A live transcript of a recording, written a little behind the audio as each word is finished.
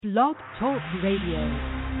Blog Talk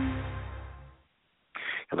Radio.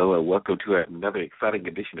 Hello and welcome to another exciting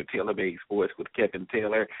edition of Taylor Made Sports with Kevin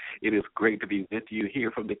Taylor. It is great to be with you here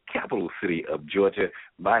from the capital city of Georgia,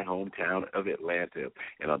 my hometown of Atlanta.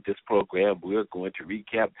 And on this program, we're going to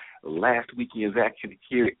recap last weekend's action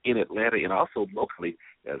here in Atlanta and also locally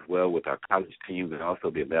as well with our college teams and also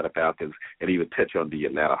the Atlanta Falcons and even touch on the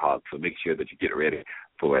Atlanta Hawks. So make sure that you get ready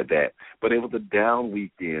for that. But it was a down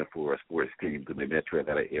weekend for our sports teams in the metro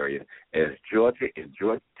Atlanta area as Georgia and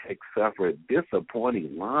Georgia Tech suffered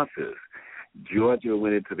disappointing losses. Georgia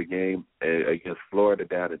went into the game against Florida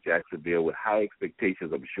down in Jacksonville with high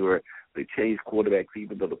expectations, I'm sure. They changed quarterbacks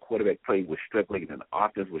even though the quarterback play was struggling and the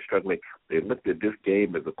offense was struggling. They looked at this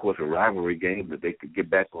game as, of course, a rivalry game that they could get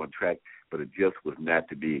back on track, but it just was not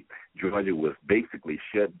to be. Georgia was basically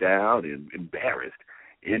shut down and embarrassed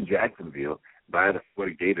in Jacksonville by the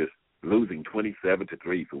Florida Gators, losing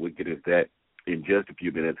 27-3. So we'll get into that in just a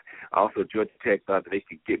few minutes. Also, Georgia Tech thought that they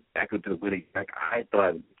could get back into the winning track. I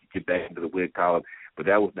thought they could get back into the win column, but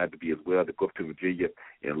that was not to be as well. They go up to Virginia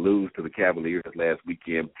and lose to the Cavaliers last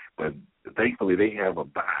weekend. But thankfully, they have a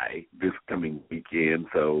bye this coming weekend,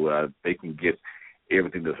 so they can get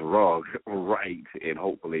everything that's wrong right and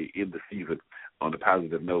hopefully end the season on a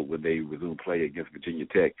positive note when they resume play against Virginia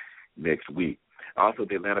Tech next week. Also,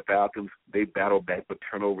 the Atlanta Falcons, they battled back, but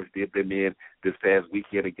turnovers did them in this past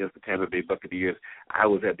weekend against the Tampa Bay Buccaneers. I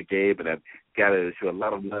was at the game, and I've got to show a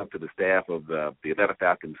lot of love to the staff of the Atlanta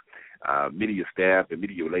Falcons, media staff and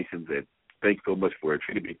media relations, and thanks so much for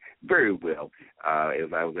treating me very well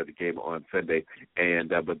as I was at the game on Sunday. And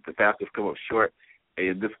but the Falcons come up short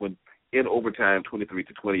in this one in overtime,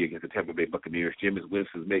 23-20 against the Tampa Bay Buccaneers. Jameis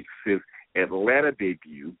Winston makes his Atlanta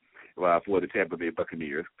debut for the Tampa Bay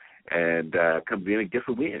Buccaneers and comes in and gets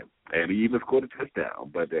a win. And he even scored a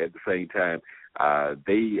touchdown. But at the same time,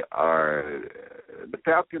 the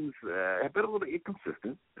Falcons have been a little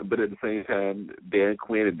inconsistent. But at the same time, Dan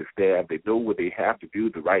Quinn and the staff, they know what they have to do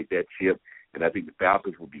to right that ship. And I think the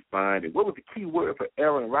Falcons will be fine. And what was the key word for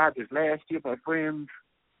Aaron Rodgers last year, my friends?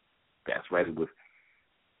 That's right, it was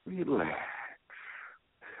relax.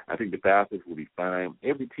 I think the Falcons will be fine.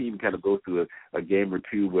 Every team kind of goes through a game or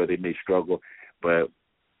two where they may struggle, but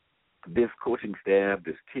this coaching staff,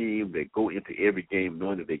 this team, they go into every game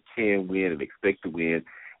knowing that they can win and expect to win,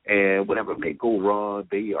 and whatever may go wrong,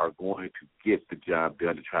 they are going to get the job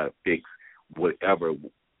done to try to fix whatever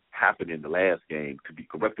happened in the last game to be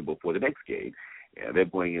correctable for the next game. And they're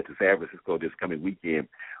going into San Francisco this coming weekend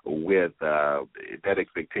with that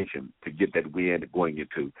expectation to get that win going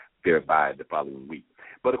into their bye the following week.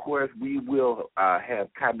 But, of course, we will have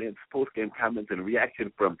comments, post-game comments and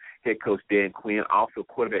reaction from head coach Dan Quinn, also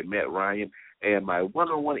quarterback Matt Ryan, and my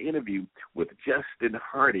one-on-one interview with Justin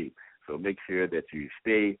Hardy. So make sure that you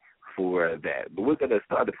stay for that. But we're going to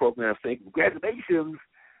start the program saying congratulations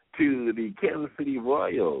to the Kansas City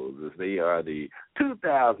Royals as they are the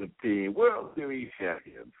 2010 World Series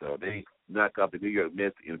champions. So they knock off the New York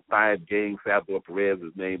Mets in 5 games. Salvador Perez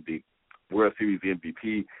is named the World Series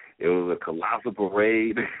MVP. It was a colossal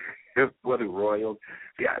parade for the Royals.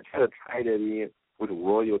 Yeah, I try to tie that in with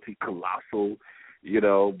royalty, colossal,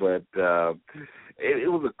 but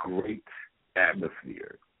it was a great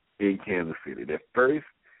atmosphere in Kansas City. Their first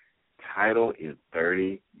title in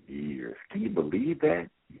 30 years. Can you believe that?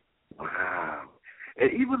 Wow.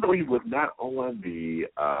 And even though he was not on the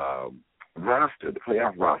roster, the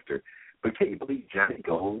playoff roster, but can you believe Johnny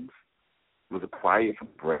Gomes was acquired from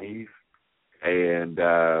Braves and,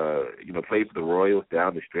 played for the Royals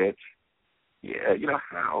down the stretch? Yeah,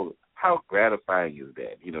 how gratifying is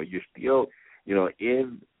that? You're still,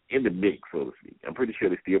 in the mix, so to speak. I'm pretty sure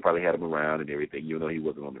they still probably had him around and everything, even though he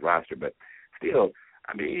wasn't on the roster. But still,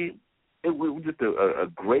 I mean, it was just a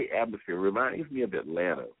great atmosphere. It reminds me of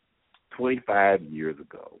Atlanta 25 years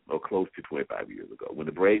ago, or close to 25 years ago, when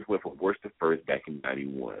the Braves went from worst to first back in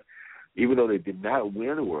 91. Even though they did not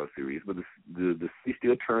win the World Series, but the city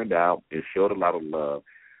still turned out and showed a lot of love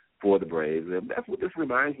for the Braves. And that's what this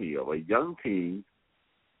reminds me of, a young team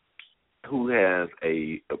who has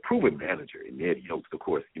a proven manager, and Ned Yost, of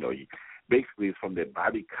course, he basically is from that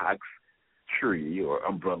Bobby Cox tree or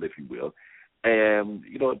umbrella, if you will, and,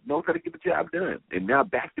 knows how to get the job done. And now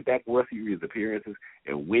back-to-back World Series appearances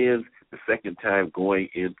and wins the second time going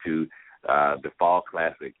into the Fall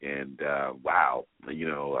Classic. And, wow,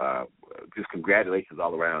 just congratulations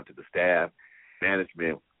all around to the staff,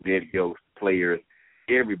 management, Ned Yost, players,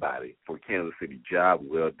 everybody for Kansas City. Job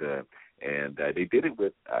well done. And they did it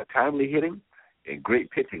with timely hitting and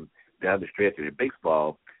great pitching down the stretch. And in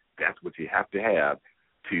baseball, that's what you have to have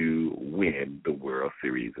to win the World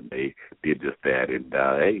Series, and they did just that. And,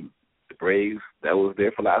 hey, the Braves, that was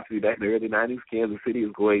their philosophy back in the early 90s. Kansas City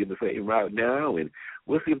is going in the same route now, and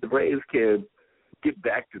we'll see if the Braves can get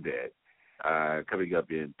back to that coming up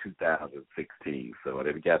in 2016. So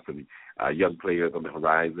they've got some young players on the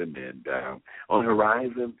horizon, and on the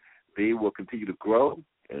horizon, they will continue to grow,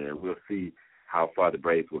 and we'll see how far the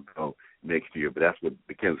Braves will go next year. But that's what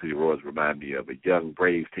the Kansas City Royals remind me of, a young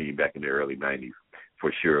Braves team back in the early 90s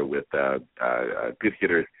for sure, with good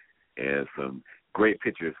hitters and some great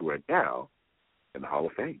pitchers who are now in the Hall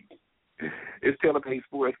of Fame. It's Taylor Made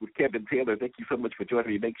Sports with Kevin Taylor. Thank you so much for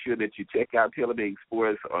joining me. Make sure that you check out Taylor Made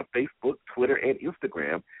Sports on Facebook, Twitter, and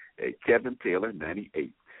Instagram at Kevin Taylor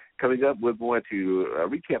 98. Coming up, we're going to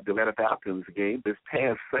recap the Atlanta Falcons game this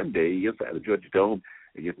past Sunday inside the Georgia Dome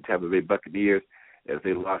against the Tampa Bay Buccaneers as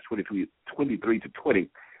they lost 23-20.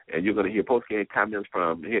 And you're going to hear post-game comments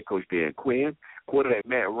from head coach Dan Quinn, quarterback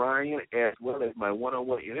Matt Ryan, as well as my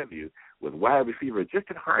one-on-one interview with wide receiver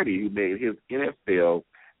Justin Hardy, who made his NFL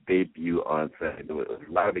debut on Sunday. There was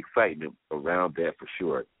a lot of excitement around that for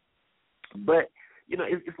sure. But,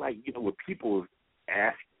 it's like, when people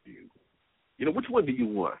ask you, which one do you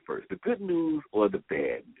want first, the good news or the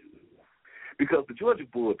bad news? Because the Georgia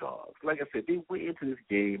Bulldogs, like I said, they went into this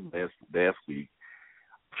game last week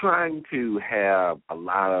trying to have a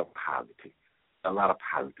lot of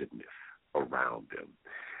positiveness around them.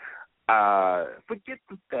 Forget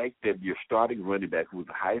the fact that your starting running back, who was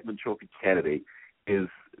a Heisman Trophy candidate, is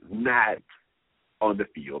not on the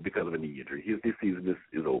field because of a knee injury. This season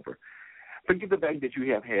is over. Forget the fact that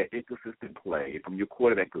you have had inconsistent play from your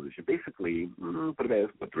quarterback position, basically for the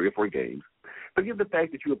past 3 or 4 games. Forget the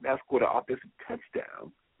fact that you have now scored an offensive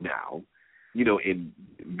touchdown now, in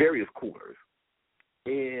various quarters.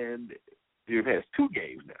 And you've had 2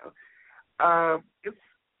 games now.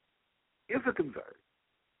 It's a concern.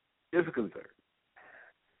 It's a concern.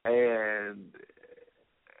 And,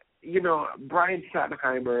 Brian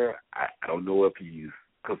Schottenheimer, I don't know if he's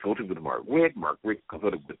consulted with Mark Richt. Mark Richt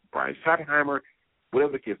consulted with Brian Schottenheimer,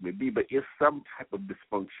 whatever the case may be, but it's some type of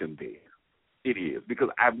dysfunction there. It is, because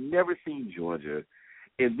I've never seen Georgia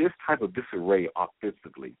in this type of disarray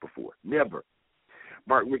offensively before. Never.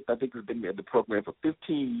 Mark Richt, I think, has been at the program for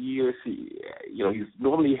 15 years. He's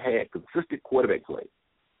normally had consistent quarterback play.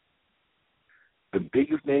 The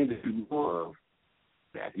biggest name that you know of,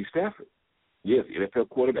 Matthew Stafford. Yes, NFL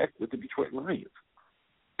quarterback with the Detroit Lions.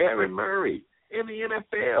 Aaron Murray in the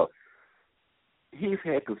NFL. He's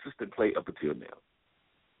had consistent play up until now.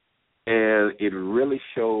 And it really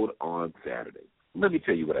showed on Saturday. Let me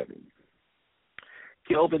tell you what I mean.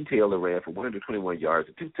 Kelvin Taylor ran for 121 yards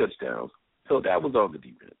and 2 touchdowns, so that was on the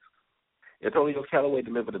defense. Antonio Callaway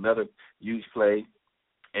delivered another huge play,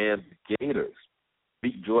 and the Gators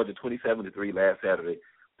beat Georgia 27-3 last Saturday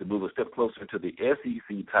to move a step closer to the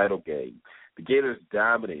SEC title game. The Gators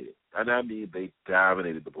dominated, and I mean they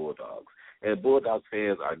dominated the Bulldogs. And Bulldogs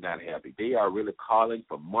fans are not happy. They are really calling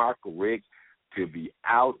for Mark Richt to be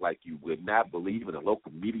out like you would not believe, and the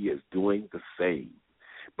local media is doing the same.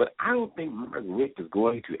 But I don't think Mark Richt is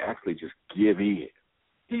going to actually just give in.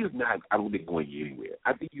 He is not, I don't think, going anywhere.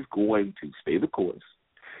 I think he's going to stay the course.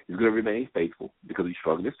 He's going to remain faithful because he's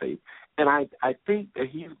strong and safe. And I think that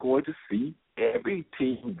he's going to see every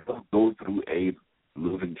team go through a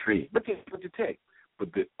losing tree. But Georgia Tech.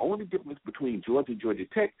 But the only difference between Georgia and Georgia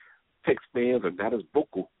Tech, Tech's fans are not as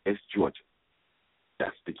vocal as Georgia.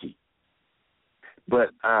 That's the key.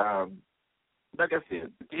 But like I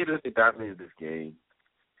said, the Gators, they dominated this game.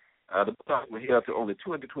 The Bulldogs were held to only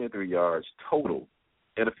 223 yards total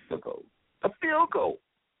and a field goal. A field goal.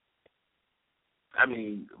 I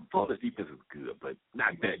mean, Florida's defense is good, but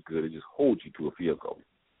not that good. It just holds you to a field goal.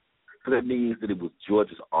 So that means that it was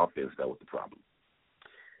Georgia's offense that was the problem.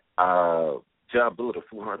 John Bullard of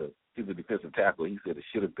Florida, he's a defensive tackle. He said it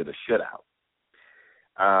should have been a shutout.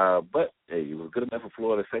 But hey, it was good enough for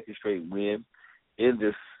Florida's second straight win in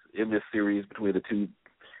this series between the two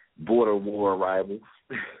border war rivals.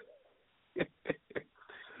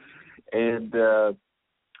 And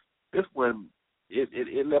this one,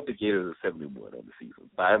 it left the Gators at 71 on the season,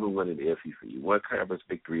 5-1 in the SEC, 1 conference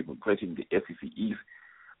victory from clinching the SEC East,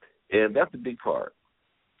 and that's the big part.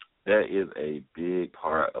 That is a big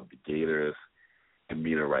part of the Gators'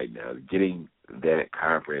 demeanor right now, getting that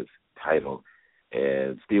conference title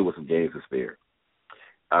and still with some games to spare.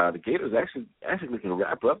 The Gators actually can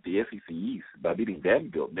wrap up the SEC East by beating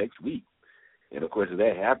Vanderbilt next week. And, of course, if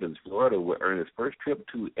that happens, Florida will earn its first trip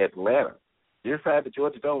to Atlanta inside the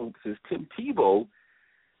Georgia Dome since Tim Tebow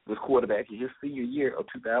was quarterback in his senior year of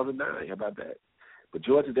 2009. How about that? But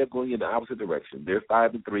Georgia, they're going in the opposite direction. They're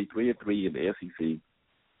 5-3, 3-3 in the SEC,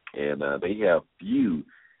 and they have few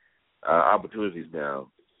opportunities now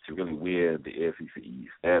to really win the SEC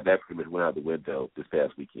East. And that pretty much went out the window this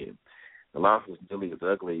past weekend. The loss was nearly as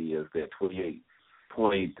ugly as that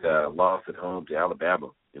 28-point loss at home to Alabama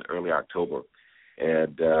in early October.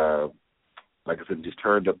 And like I said, just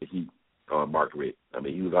turned up the heat on Mark Richt. I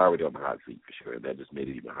mean, he was already on the hot seat for sure, and that just made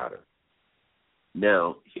it even hotter.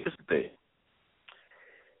 Now, here's the thing.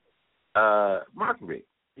 Mark Richt,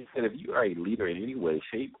 he said if you are a leader in any way,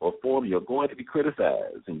 shape, or form, you're going to be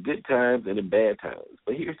criticized in good times and in bad times.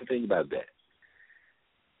 But here's the thing about that.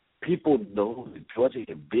 People know that Georgia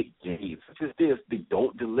in big games such as this, they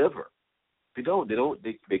don't deliver. They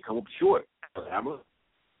come up short. Alabama,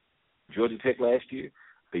 Georgia Tech last year,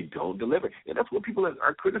 they don't deliver. And that's what people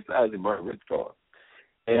are criticizing Mark Richt for.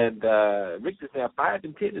 And Richt is now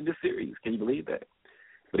 5-10 in this series. Can you believe that?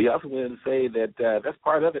 But he also wanted to say that that's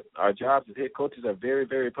part of it. Our jobs as head coaches are very,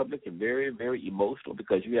 very public and very, very emotional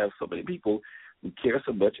because you have so many people who care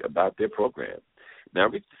so much about their program. Now,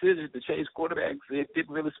 Richt's decision to change quarterbacks, it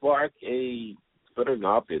didn't really spark a sputtering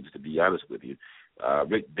offense, to be honest with you.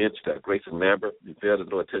 Richt benched Grayson Lambert. He failed to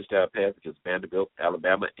throw a touchdown pass against Vanderbilt,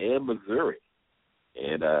 Alabama, and Missouri.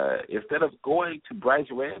 And instead of going to Bryce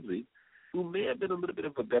Ramsey, who may have been a little bit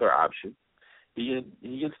of a better option, he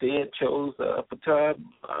instead chose Fatah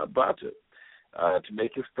Bata to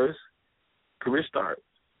make his first career start.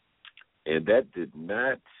 And that did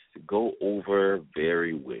not go over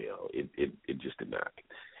very well. It just did not.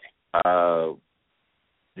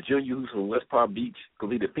 The junior who's from West Palm Beach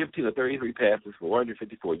completed 15 of 33 passes for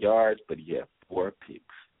 154 yards, but he had 4 picks.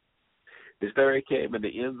 This third came in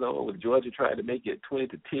the end zone with Georgia trying to make it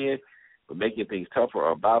 20-10, but making things tougher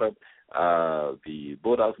about him. The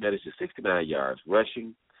Bulldogs managed to 69 yards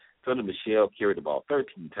rushing. Sonny Michel carried the ball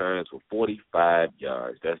 13 times for 45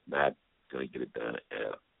 yards. That's not going to get it done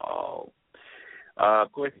at all.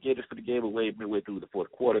 Of course, the Gators put the game away midway through the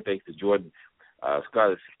fourth quarter thanks to Jordan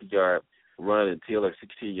Scarlett's 60-yard run and Taylor's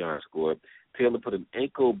 16-yard score. Taylor put an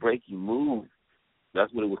ankle-breaking move.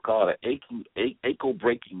 That's what it was called, an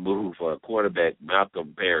ankle-breaking move for quarterback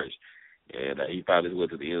Malcolm Parrish. And he found his way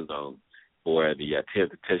to the end zone for the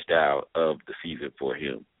 10th touchdown of the season for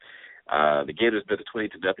him. The Gators built a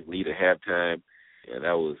 20-0 lead at halftime, and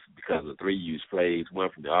that was because of 3 huge plays, one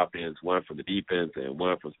from the offense, one from the defense, and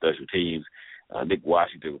one from special teams. Nick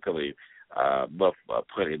Washington recovered a muff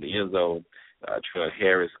punt in the end zone. Trey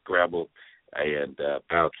Harris scrambled and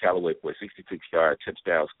found Callaway for a 66-yard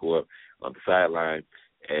touchdown score on the sideline.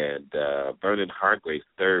 And Vernon Hargrave's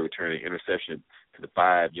third returning interception to the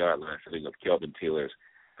 5-yard line, setting up Kelvin Taylor's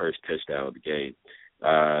first touchdown of the game.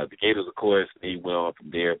 The Gators, of course, they went on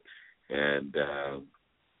from there, and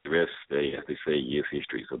the rest, as they say, is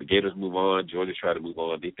history. So the Gators move on. Georgia try to move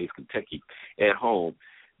on. They face Kentucky at home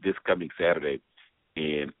this coming Saturday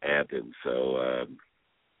in Athens. So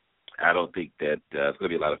I don't think that there's going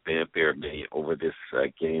to be a lot of fanfare made over this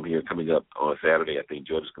game here coming up on Saturday. I think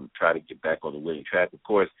Georgia's going to try to get back on the winning track, of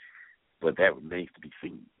course, but that remains to be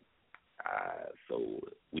seen. So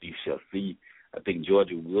we shall see. I think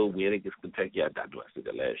Georgia will win against Kentucky. I know I said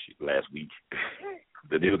that last week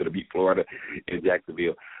that they were going to beat Florida in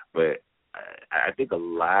Jacksonville, but I think a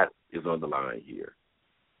lot is on the line here.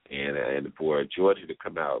 And for Georgia to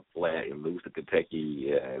come out flat and lose to Kentucky,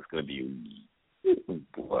 it's going to be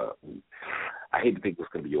I hate to think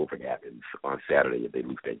what's going to be over in Athens on Saturday if they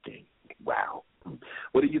lose that game. Wow.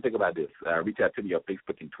 What do you think about this? Reach out to me on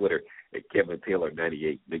Facebook and Twitter at Kevin Taylor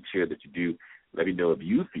 98. Make sure that you do. Let me know if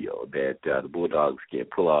you feel that the Bulldogs can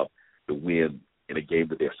pull off the win in a game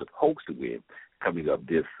that they're supposed to win coming up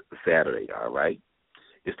this Saturday, all right?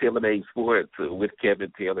 It's Taylor Made Sports with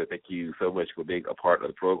Kevin Taylor. Thank you so much for being a part of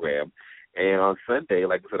the program. And on Sunday,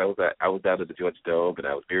 like I said, I was down at the Georgia Dome, and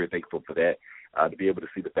I was very thankful for that, to be able to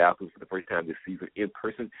see the Falcons for the first time this season in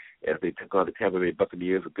person as they took on the Tampa Bay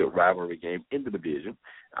Buccaneers, a good rivalry game in the division.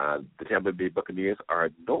 The Tampa Bay Buccaneers are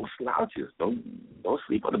no slouches. Don't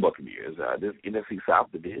sleep on the Buccaneers. This NFC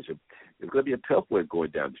South division is going to be a tough one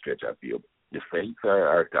going down the stretch, I feel. The Saints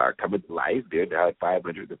are coming to life. They're now at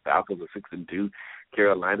 500. The Falcons are 6-2.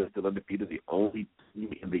 Carolina is still undefeated, the only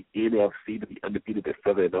team in the NFC to be undefeated at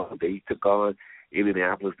 7-0. They took on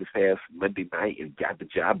Indianapolis this past Monday night and got the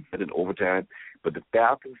job done in overtime. But the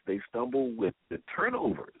Falcons, they stumble with the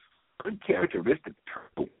turnovers, uncharacteristic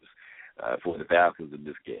turnovers for the Falcons in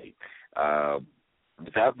this game.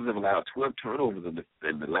 The Falcons have allowed 12 turnovers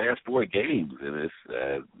in the last 4 games, and it's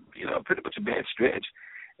pretty much a bad stretch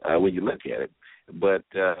when you look at it. But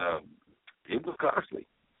it was costly.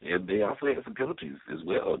 And they also had some penalties as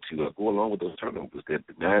well to go along with those turnovers that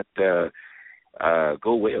did not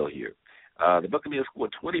go well here. The Buccaneers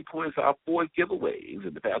scored 20 points off 4 giveaways,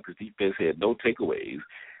 and the Falcons defense had no takeaways.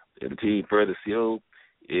 And the team further sealed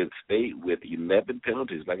it stayed with 11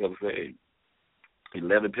 penalties. Like I was saying,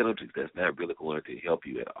 11 penalties. That's not really going to help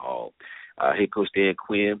you at all. Head coach Dan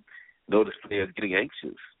Quinn noticed players getting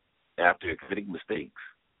anxious after committing mistakes.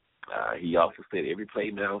 He also said every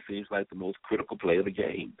play now seems like the most critical play of the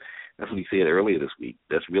game. That's what he said earlier this week.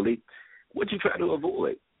 That's really what you try to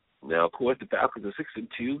avoid. Now, of course, the Falcons are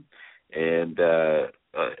 6-2, and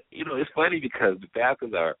it's funny because the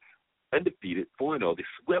Falcons are undefeated, 4-0. They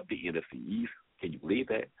swept the NFC East. Can you believe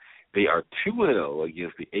that? They are 2-0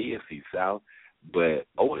 against the AFC South, but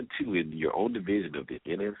 0-2 in your own division of the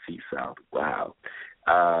NFC South. Wow.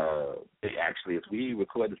 They actually, as we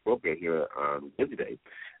record this program here on Wednesday,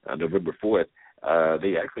 November 4th,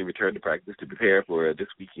 they actually returned to practice to prepare for this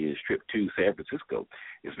weekend's trip to San Francisco.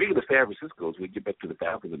 And speaking of San Francisco, as we get back to the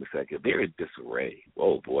Falcons in a second, they're in disarray.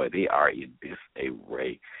 Oh, boy, they are in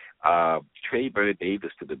disarray. Trade Vernon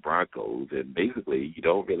Davis to the Broncos, and basically you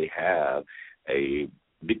don't really have a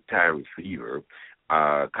big-time receiver.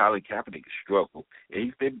 Colin Kaepernick struggled, and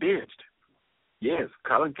he's been benched. Yes,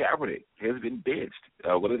 Colin Kaepernick has been benched.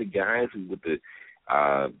 One of the guys who with the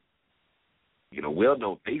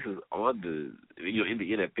well-known faces on in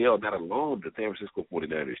the NFL, not alone the San Francisco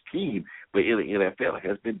 49ers team, but in the NFL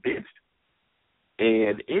has been benched.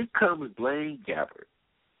 And in comes Blaine Gabbert.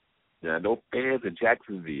 Now, I know fans in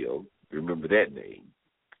Jacksonville remember that name,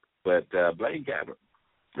 but Blaine Gabbert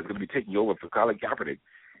is going to be taking over for Colin Kaepernick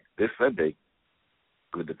this Sunday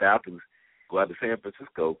when the Falcons go out to San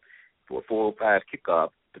Francisco for a 4:05 kickoff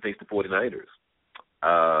to face the 49ers.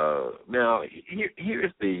 Now,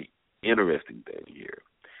 here's the interesting thing here.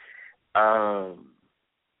 Cal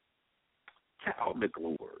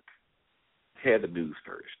McLeod had the news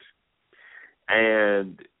first,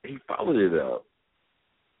 and he followed it up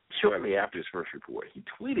shortly after his first report. He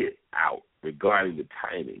tweeted out regarding the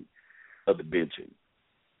timing of the benching,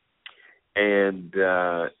 and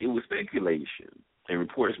it was speculation and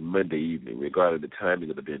reports Monday evening regarding the timing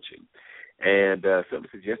of the benching, and some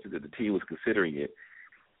suggested that the team was considering it.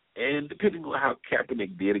 And depending on how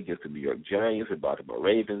Kaepernick did against the New York Giants and Baltimore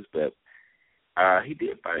Ravens, but he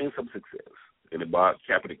did find some success, and it bought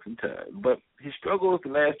Kaepernick some time. But his struggles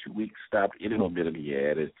the last 2 weeks stopped any momentum he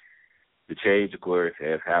had, and the change, of course,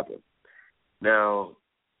 has happened. Now,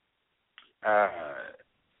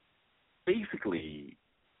 basically,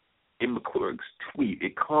 in McClurg's tweet,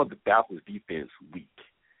 it called the Falcons' defense weak.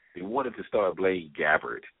 They wanted to start Blaine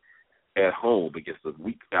Gabbert at home against the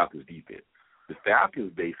weak Falcons defense. The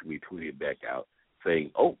Falcons basically tweeted back out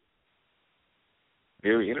saying, oh,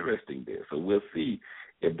 very interesting there. So we'll see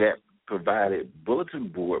if that provided bulletin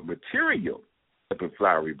board material up in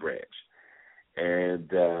Flowery Branch. And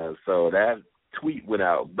so that tweet went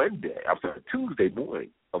out Tuesday morning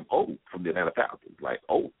from the Atlanta Falcons. Like,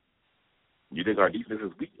 you think our defense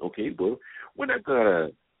is weak? Okay, well, we're not going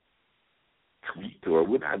to tweet or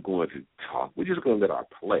we're not going to talk. We're just going to let our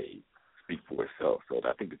play speak for itself. So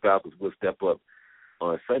I think the Falcons will step up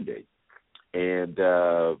on Sunday and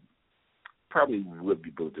probably would be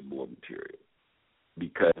bulletin board material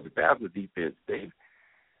because the Falcons defense,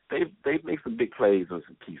 they've made some big plays on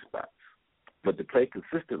some key spots. But to play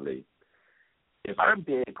consistently, if I'm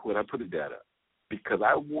Dan Quinn, I put it that up because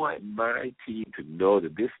I want my team to know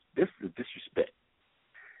that this is disrespect.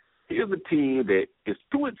 Here's a team that is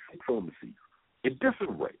 2-6 on the season in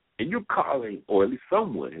disarray, and you're calling, or at least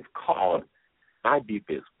someone has called my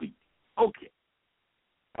defense weak. Okay,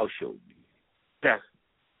 I'll show you. That's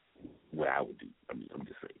what I would do. I mean, I'm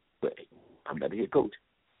just saying. But hey, I'm not the head coach.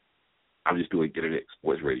 I'm just doing internet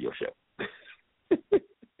sports radio show.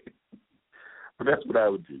 But that's what I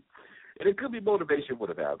would do. And it could be motivation for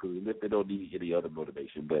the Falcons if they don't need any other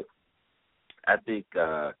motivation. But I think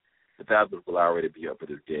the Falcons will already be up for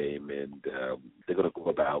this game, and they're going to go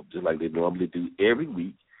about just like they normally do every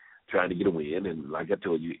week, trying to get a win. And like I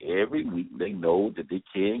told you, every week they know that they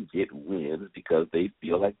can get wins because they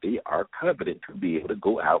feel like they are confident to be able to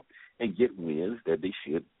go out and get wins that they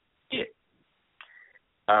should get.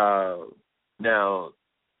 Now,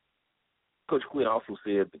 Coach Quinn also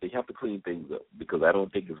said that they have to clean things up because I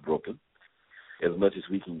don't think it's broken as much as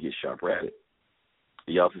we can get sharper at it.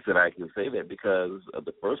 He also said I can say that because of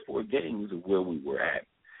the first 4 games of where we were at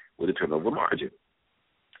with a turnover margin.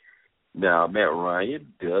 Now, Matt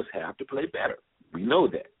Ryan does have to play better. We know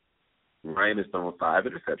that. Ryan has thrown 5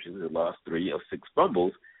 interceptions and lost 3 of 6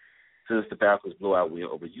 fumbles since the Falcons blowout win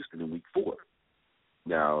over Houston in Week 4.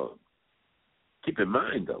 Now, keep in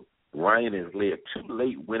mind, though, Ryan has led 2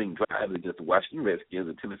 late winning drives against the Washington Redskins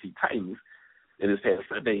and Tennessee Titans, and this past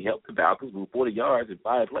Sunday helped the Falcons move 40 yards in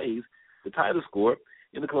 5 plays to tie the score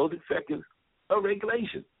in the closing seconds. 'cause, of regulation. So I think consistency is the word there. And I think Ryan has to play better. Now, Matt Ryan does have to play better. We know that. Ryan has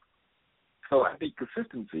thrown 5 interceptions and lost 3 of 6 fumbles since the Falcons blowout win over Houston in Week 4. Now, keep in mind, though, Ryan has led 2 late winning drives against the Washington Redskins and Tennessee Titans, and this past Sunday helped the Falcons move 40 yards in 5 plays to tie the score in the closing seconds of regulation. So I think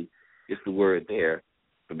consistency is the word there.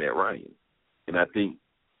 for Matt Ryan. And I think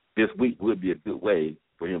this week would be a good way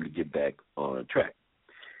for him to get back on track.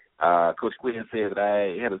 Coach Quinn said that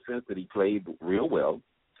I had a sense that he played real well.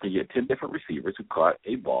 He had 10 different receivers who caught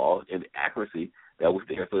a ball and accuracy that was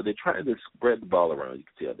there. So they're trying to spread the ball around, you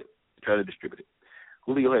can tell them. They're trying to distribute it.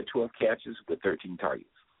 Julio had 12 catches with 13 targets.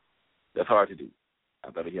 That's hard to do.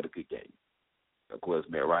 I thought he had a good game. Of course,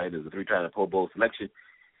 Matt Ryan is a 3-time Pro Bowl selection,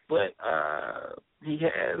 but he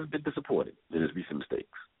has been disappointed in his recent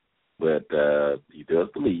mistakes. But he does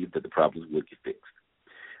believe that the problems will get fixed.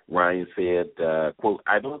 Ryan said, quote,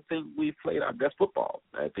 I don't think we've played our best football.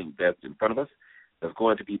 I think that's in front of us. That's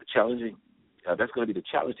going to be the challenging. That's going to be the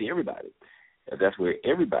challenge to everybody. That's where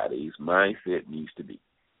everybody's mindset needs to be.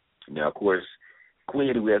 Now, of course,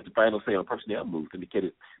 Quinn, who has the final say on personnel moves,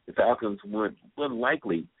 indicated the Falcons weren't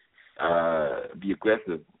likely be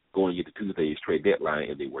aggressive going into Tuesday's trade deadline,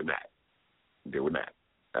 and they were not.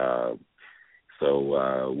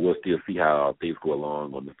 So we'll still see how things go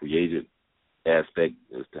along on the free agent aspect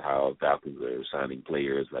as to how Falcons are signing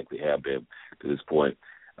players like they have been to this point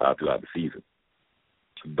throughout the season.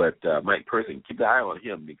 But Mike Person, keep an eye on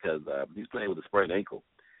him because he's playing with a sprained ankle,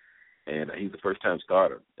 and he's the first-time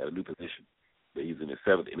starter at a new position. But he's in his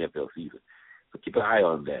 7th NFL season. So keep an eye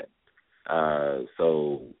on that.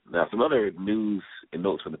 So now some other news and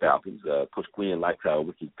notes from the Falcons. Coach Quinn likes how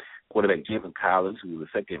rookie quarterback Jalen Collins, who was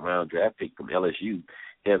a second-round draft pick from LSU,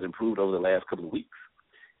 has improved over the last couple of weeks.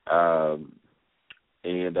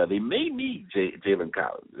 And they may need Jalen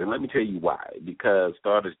Collins. And let me tell you why. Because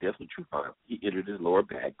starters Desmond Trufant, he injured his lower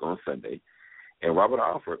back on Sunday, and Robert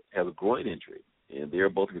Alford has a groin injury, and they're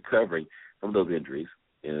both recovering from those injuries,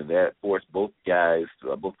 and that forced both players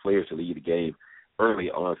to leave the game early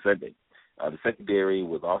on Sunday. The secondary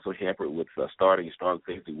was also hampered with starting strong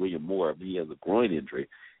safety William Moore. He has a groin injury.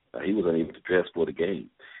 He was unable to dress for the game.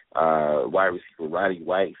 Wide receiver Roddy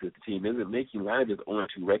White says the team isn't making line of its own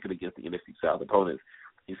to record against the NFC South opponents.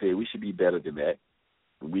 He said we should be better than that.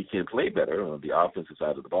 We can play better on the offensive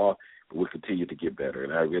side of the ball, but we'll continue to get better,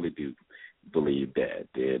 and I really do believe that.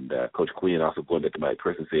 And Coach Quinn, also going back to my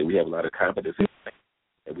person, said we have a lot of confidence in him,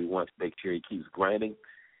 and we want to make sure he keeps grinding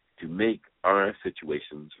to make our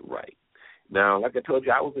situations right. Now, like I told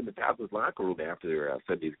you, I was in the Falcons locker room after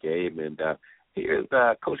Sunday's game, and here's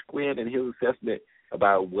Coach Quinn and his assessment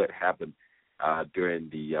about what happened during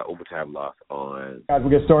the overtime loss on. Guys,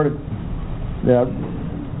 we'll get started. Yeah,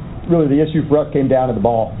 really the issue for us came down to the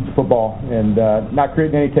football, and not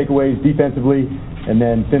creating any takeaways defensively, and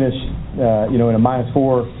then finish, in a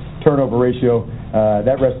 -4 turnover ratio.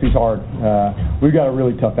 That recipe's hard. We've got a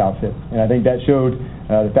really tough outfit, and I think that showed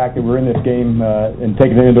the fact that we're in this game and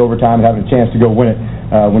taking it into overtime and having a chance to go win it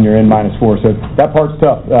when you're in -4. So that part's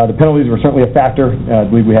tough. The penalties were certainly a factor. I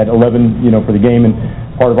believe we had 11, for the game, and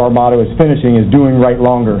part of our motto is finishing is doing right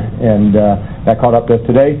longer, and that caught up to us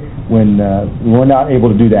today when we were not able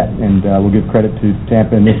to do that. And we'll give credit to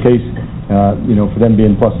Tampa in this case, for them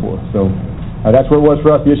being +4. So that's where it was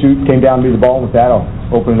for us. The issue came down to the ball. With that, I'll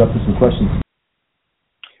open it up to some questions.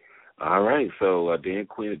 All right, so Dan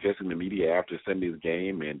Quinn addressing the media after Sunday's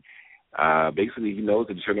game, and basically he knows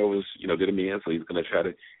that the turnovers, did him in, so he's going to try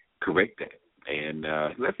to correct that. And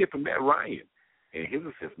let's hear from Matt Ryan and his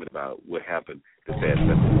assessment about what happened this past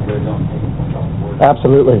Sunday.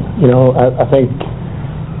 Absolutely. I think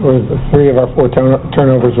 3 of our 4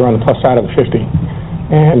 turnovers were on the plus side of the 50.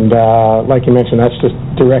 And like you mentioned, that's just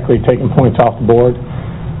directly taking points off the board.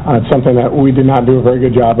 It's something that we did not do a very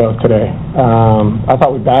good job of today. I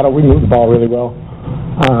thought we battled. We moved the ball really well.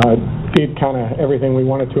 Did kind of everything we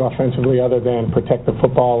wanted to offensively other than protect the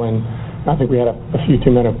football, and I think we had a few too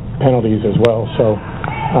many penalties as well. So,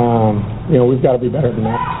 we've got to be better than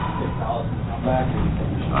that.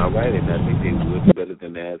 All right, and I think they would be better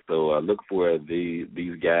than that. So look for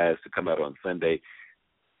these guys to come out on Sunday,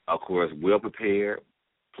 of course, well prepared,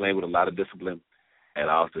 playing with a lot of discipline, and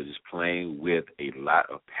also just playing with a lot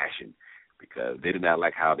of passion, because they did not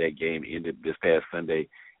like how that game ended this past Sunday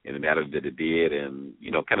in the manner that it did, and,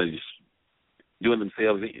 kind of just doing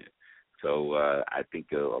themselves in. So I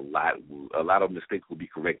think a lot of mistakes will be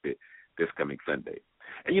corrected this coming Sunday.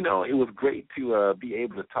 And, it was great to be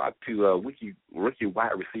able to talk to rookie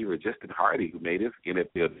wide receiver Justin Hardy, who made his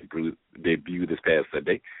NFL debut this past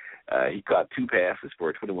Sunday. He caught 2 passes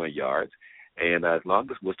for 21 yards. And his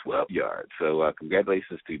longest was 12 yards. So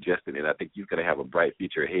congratulations to Justin, and I think he's going to have a bright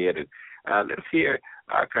future ahead. And let's hear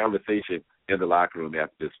our conversation in the locker room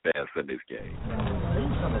after this past Sunday's game.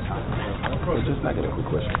 I got a quick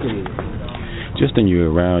question. Just in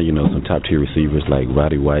you're around, some top-tier receivers like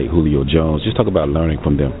Roddy White, Julio Jones. Just talk about learning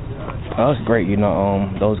from them. It's great.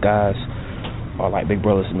 Those guys, are like big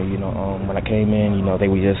brothers to me. When I came in, they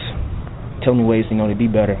were just telling me ways, to be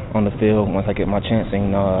better on the field once I get my chance,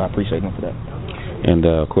 and I appreciate them for that. And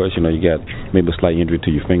of course, you got maybe a slight injury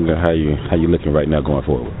to your finger. How you looking right now going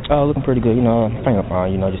forward? Looking pretty good. Finger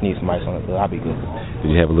fine. Just need some ice on it, but I'll be good.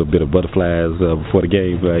 Did you have a little bit of butterflies before the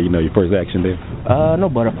game? Your first action there? No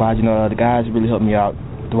butterflies. The guys really helped me out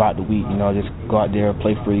throughout the week. Just go out there,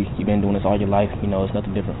 play free. You've been doing this all your life. It's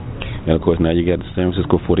nothing different. And of course, now you got the San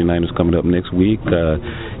Francisco 49ers coming up next week.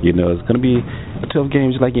 It's going to be a tough game,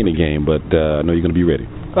 just like any game, but I know you're going to be ready.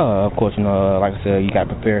 Of course, like I said, you got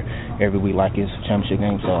to prepare every week like it's a championship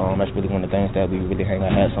game. So that's really one of the things that we really hang our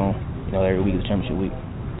hats on. Every week is championship week.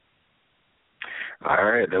 All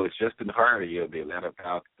right, that was Justin Hardy of the Atlanta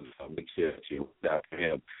Falcons. So make sure that you look out for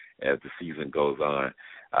him as the season goes on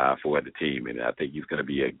for the team, and I think he's going to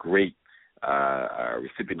be a great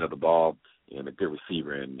recipient of the ball and a good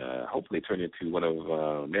receiver, and hopefully turn into one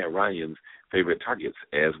of Matt Ryan's favorite targets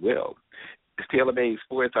as well. It's Taylor Made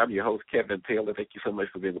Sports. I'm your host, Kevin Taylor. Thank you so much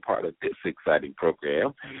for being a part of this exciting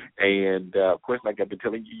program. And, of course, like I've been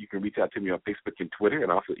telling you, you can reach out to me on Facebook and Twitter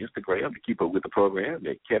and also Instagram to keep up with the program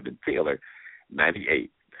at Kevin Taylor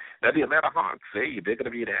 98. Now, the Atlanta Hawks, they're going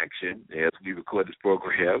to be in action as we record this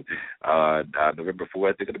program November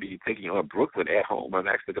 4th. They're going to be taking on Brooklyn at home. I'm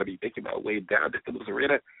actually going to be making my way down to Phillips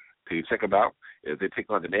Arena to check them out as they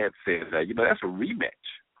take on the Nets. And, that's a rematch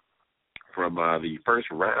from the first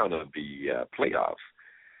round of the playoffs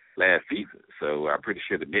last season. So I'm pretty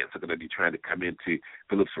sure the Nets are going to be trying to come into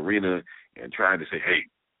Phillips Arena and trying to say, hey,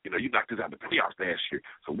 you knocked us out of the playoffs last year,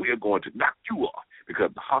 so we're going to knock you off, because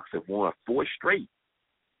the Hawks have won 4 straight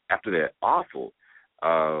after that awful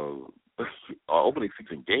opening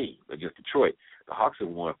season game against Detroit. The Hawks have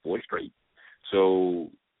won 4 straight. So,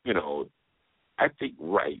 I think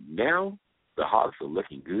right now the Hawks are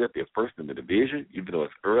looking good. They're first in the division, even though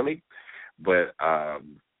it's early. But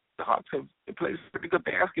the Hawks have played pretty good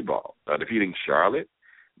basketball, defeating Charlotte,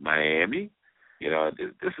 Miami.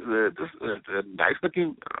 This is a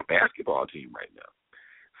nice-looking basketball team right now.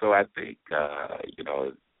 So I think,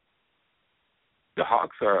 the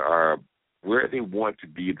Hawks are where they want to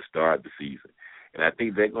be at the start of the season. And I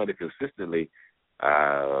think they're going to consistently,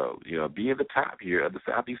 be in the top here of the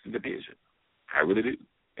Southeastern Division. I really do.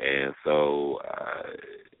 And so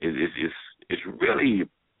it's really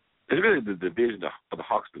the division of the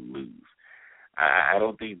Hawks to lose. I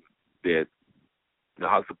don't think that the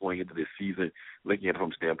Hawks are going into this season looking at it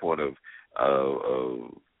from a standpoint of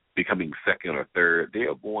becoming second or third. They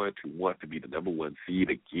are going to want to be the number 1 seed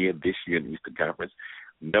again this year in the Eastern Conference,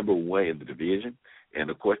 number 1 in the division. And,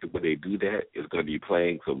 of course, the way they do that is going to be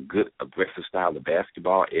playing some good aggressive style of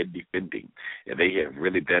basketball and defending. And they have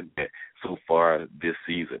really done that so far this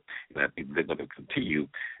season. And I think they're going to continue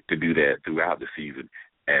to do that throughout the season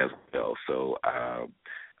as well. So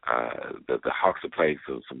the Hawks are playing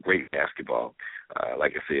some great basketball,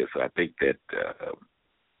 like I said. So I think that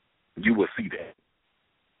you will see that,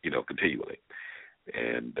 continually.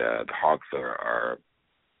 And the Hawks are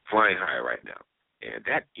flying high right now. And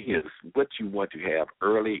that is what you want to have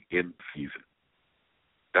early in the season.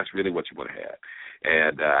 That's really what you want to have.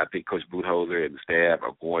 And I think Coach Budenholzer and the staff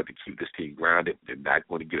are going to keep this team grounded. They're not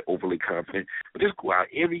going to get overly confident, but just go out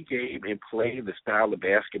every game and play the style of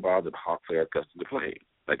basketball that the Hawks are accustomed to playing.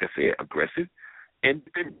 Like I said, aggressive and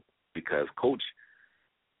defend, because Coach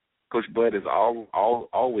Bud has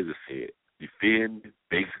always said, defend,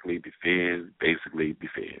 basically defend, basically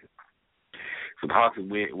defend. So the Hawks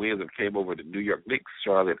wins have came over the New York Knicks,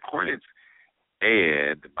 Charlotte Hornets,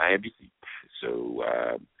 and the Miami Heat. So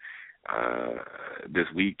this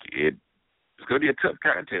week it's going to be a tough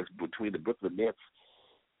contest between the Brooklyn Nets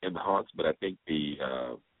and the Hawks, but I think the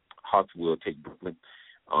Hawks will take Brooklyn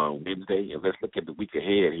on Wednesday. And let's look at the week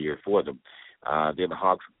ahead here for them. Then the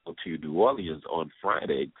Hawks go to New Orleans on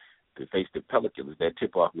Friday to face the Pelicans. That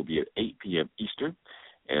tip-off will be at 8 p.m. Eastern.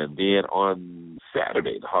 And then on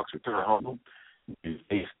Saturday, the Hawks return home to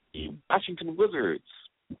face the Washington Wizards.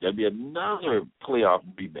 There'll be another playoff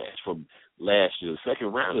rematch from last year, the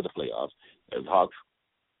second round of the playoffs, as the Hawks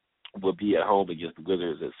will be at home against the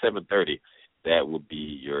Wizards at 7:30. That will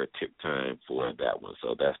be your tip time for that one.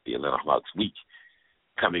 So that's the Atlanta Hawks week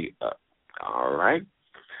coming up. All right.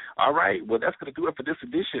 Well, that's going to do it for this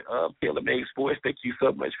edition of Taylor Made Sports. Thank you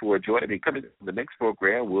so much for joining me. Coming in the next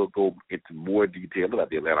program, we'll go into more detail about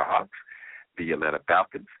the Atlanta Hawks, the Atlanta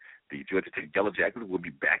Falcons, the Georgia Tech Yellow Jackets will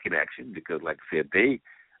be back in action because, like I said, they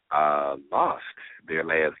lost their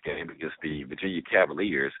last game against the Virginia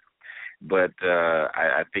Cavaliers. But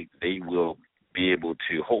I think they will be able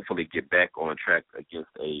to hopefully get back on track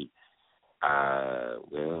against a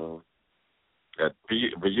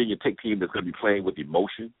Virginia Tech team that's going to be playing with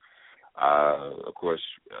emotion. Of course,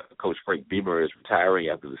 Coach Frank Beamer is retiring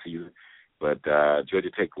after the season, but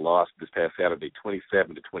Georgia Tech lost this past Saturday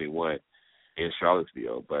 27-21 in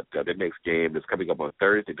Charlottesville. But their next game is coming up on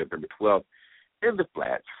Thursday, November 12th, in the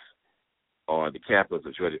Flats on the campus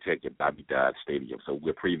of Georgia Tech at Bobby Dodd Stadium. So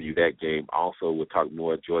we'll preview that game. Also, we'll talk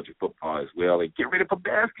more Georgia football as well and get ready for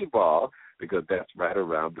basketball because that's right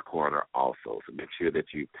around the corner also. So make sure that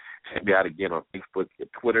you check me out again on Facebook and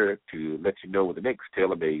Twitter to let you know when the next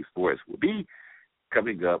Taylor Made Sports will be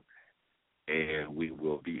coming up. And we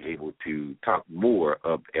will be able to talk more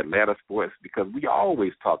of Atlanta sports because we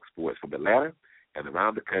always talk sports from Atlanta and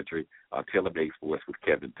around the country on Taylor Made Sports with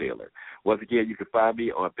Kevin Taylor. Once again, you can find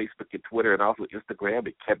me on Facebook and Twitter and also Instagram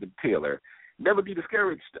at Kevin Taylor. Never be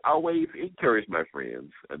discouraged. Always encourage, my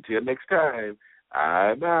friends. Until next time,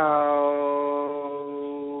 I'm out.